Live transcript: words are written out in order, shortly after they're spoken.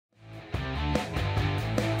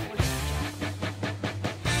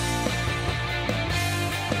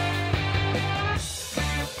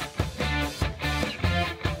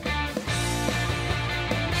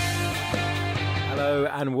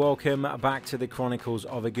Hello and welcome back to the Chronicles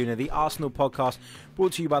of a Gooner, the Arsenal podcast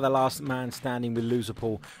brought to you by the last man standing with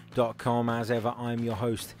loserpool.com. As ever, I'm your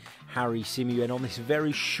host, Harry Symeou, and on this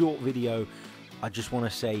very short video, I just want to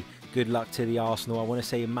say good luck to the Arsenal. I want to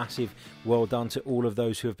say a massive well done to all of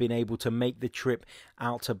those who have been able to make the trip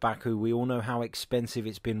out to Baku. We all know how expensive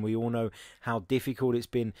it's been. We all know how difficult it's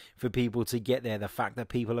been for people to get there. The fact that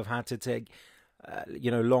people have had to take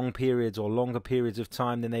long periods or longer periods of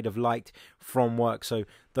time than they'd have liked from work. So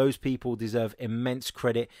those people deserve immense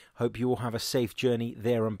credit. Hope you all have a safe journey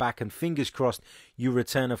there and back. And fingers crossed you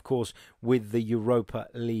return, of course, with the Europa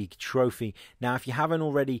League trophy. Now, if you haven't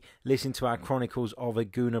already listened to our Chronicles of a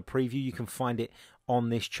Gooner preview, you can find it on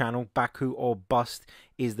this channel. Baku or Bust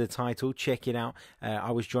is the title. Check it out.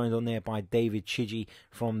 I was joined on there by David Chigi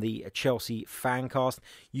from the Chelsea Fancast.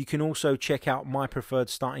 You can also check out my preferred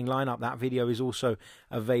starting lineup. That video is also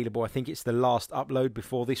available. I think it's the last upload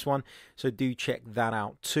before this one, so do check that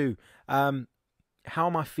out too. How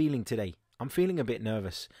am I feeling today? I'm feeling a bit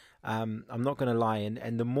nervous. I'm not going to lie,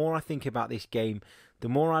 and the more I think about this game, the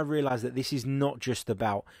more I realise that this is not just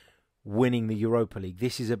about winning the Europa League.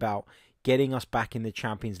 This is about getting us back in the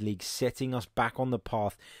Champions League, setting us back on the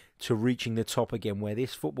path to reaching the top again, where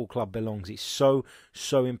this football club belongs. It's so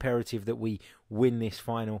imperative that we win this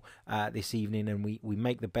final this evening, and we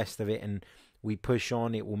make the best of it and we push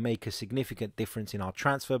on. It will make a significant difference in our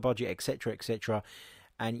transfer budget, etc., etc.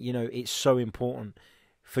 And, it's so important.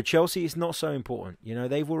 For Chelsea, it's not so important.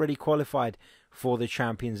 They've already qualified for the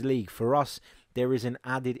Champions League. For us, there is an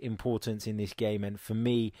added importance in this game, and for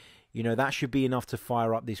me, that should be enough to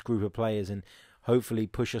fire up this group of players and hopefully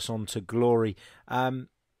push us on to glory.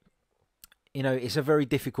 It's a very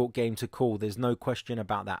difficult game to call. There's no question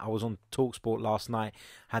about that. I was on TalkSport last night,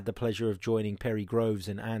 had the pleasure of joining Perry Groves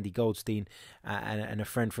and Andy Goldstein and a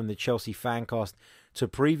friend from the Chelsea Fancast to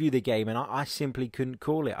preview the game, and I simply couldn't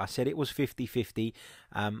call it. I said it was 50-50.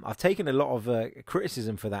 I've taken a lot of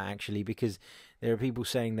criticism for that, actually, because there are people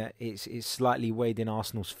saying that it's slightly weighed in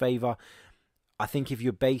Arsenal's favour. I think if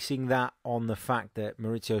you're basing that on the fact that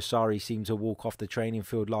Maurizio Sarri seemed to walk off the training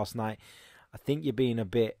field last night, I think you're being a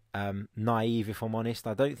bit naive, if I'm honest.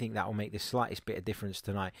 I don't think that will make the slightest bit of difference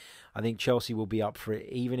tonight. I think Chelsea will be up for it,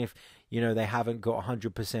 even if, they haven't got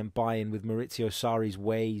 100% buy-in with Maurizio Sarri's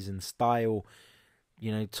ways and style.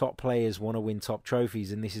 Top players want to win top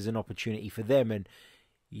trophies, and this is an opportunity for them. And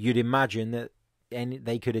you'd imagine that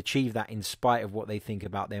they could achieve that in spite of what they think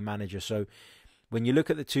about their manager. So when you look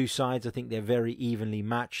at the two sides, I think they're very evenly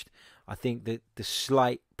matched. I think that the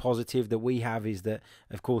slight positive that we have is that,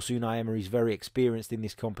 of course, Unai Emery is very experienced in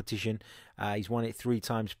this competition. He's won it 3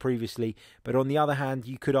 times previously. But on the other hand,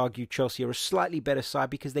 you could argue Chelsea are a slightly better side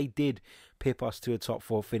because they did pip us to a top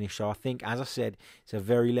 4 finish. So I think, as I said, it's a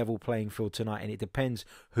very level playing field tonight, and it depends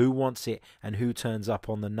who wants it and who turns up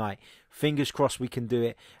on the night. Fingers crossed we can do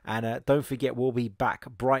it. And don't forget, we'll be back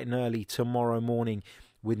bright and early tomorrow morning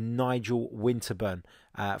with Nigel Winterburn,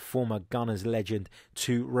 former Gunners legend,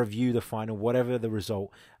 to review the final. Whatever the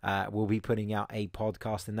result, we'll be putting out a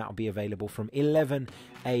podcast, and that will be available from 11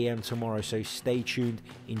 a.m. tomorrow. So stay tuned,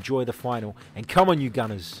 enjoy the final, and come on, you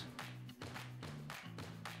Gunners.